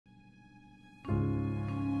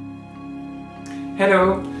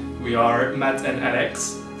Hello! We are Matt and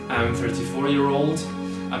Alex. I'm 34-year-old.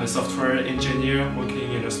 I'm a software engineer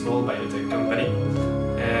working in a small biotech company.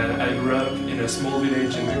 And I grew up in a small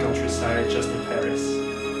village in the countryside just in Paris.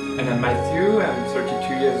 And I'm Matthieu, I'm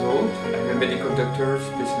 32 years old. I'm a medical doctor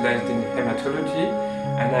specialized in hematology,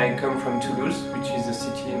 and I come from Toulouse, which is a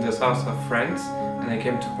city in the south of France, and I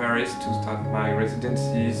came to Paris to start my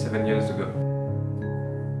residency 7 years ago.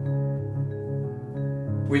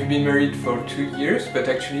 We've been married for 2 years, but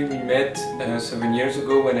actually we met 7 years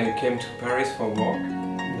ago when I came to Paris for work.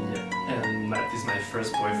 Yeah. And Matt is my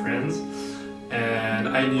first boyfriend, and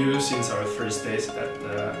I knew since our first date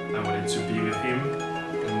that I wanted to be with him,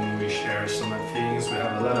 and we share so many things. We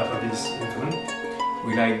have a lot of hobbies in common.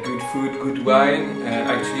 We like good food, good wine.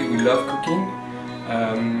 Actually we love cooking.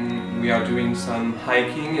 We are doing some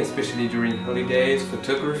hiking, especially during holidays,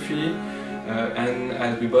 photography. And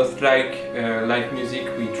as we both like live music,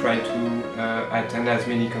 we try to attend as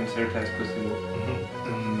many concerts as possible.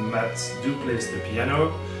 And Matt plays the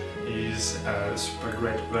piano. He's a super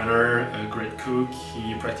great runner, a great cook.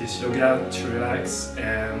 He practices yoga to relax,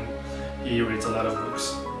 and he reads a lot of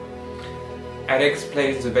books. Alex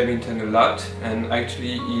plays the badminton a lot, and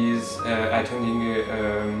actually is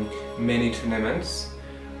attending many tournaments.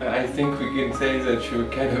 I think we can say that you're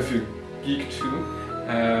kind of a geek too.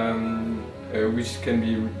 Which can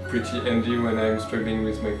be pretty handy when I'm struggling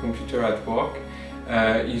with my computer at work.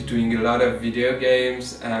 He's doing a lot of video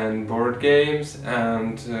games and board games,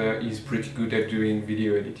 and he's pretty good at doing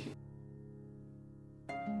video editing.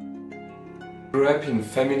 Grew up in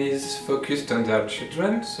families focused on their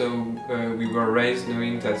children, so we were raised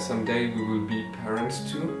knowing that someday we will be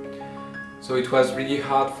parents too. So it was really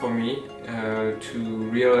hard for me to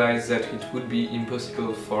realize that it would be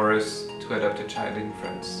impossible for us to adopt a child in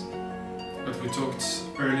France. But we talked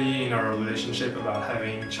early in our relationship about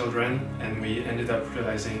having children, and we ended up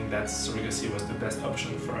realizing that surrogacy was the best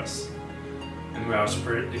option for us. And we are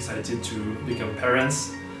super excited to become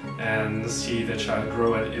parents and see the child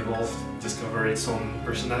grow and evolve, discover its own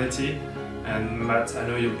personality. And Matt, I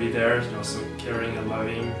know you'll be there, you're also caring and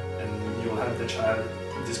loving, and you'll have the child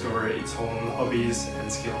discover its own hobbies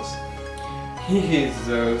and skills. He is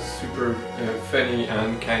a super funny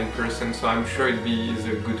and kind person, so I'm sure he's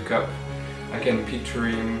a good cop. I can picture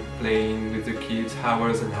him playing with the kids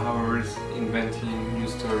hours and hours, inventing new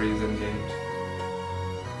stories and games.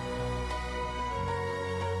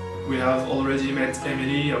 We have already met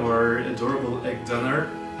Emily, our adorable egg donor,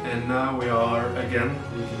 and now we are again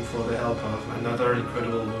looking for the help of another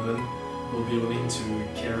incredible woman who will be willing to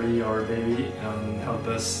carry our baby and help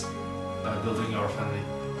us building our family.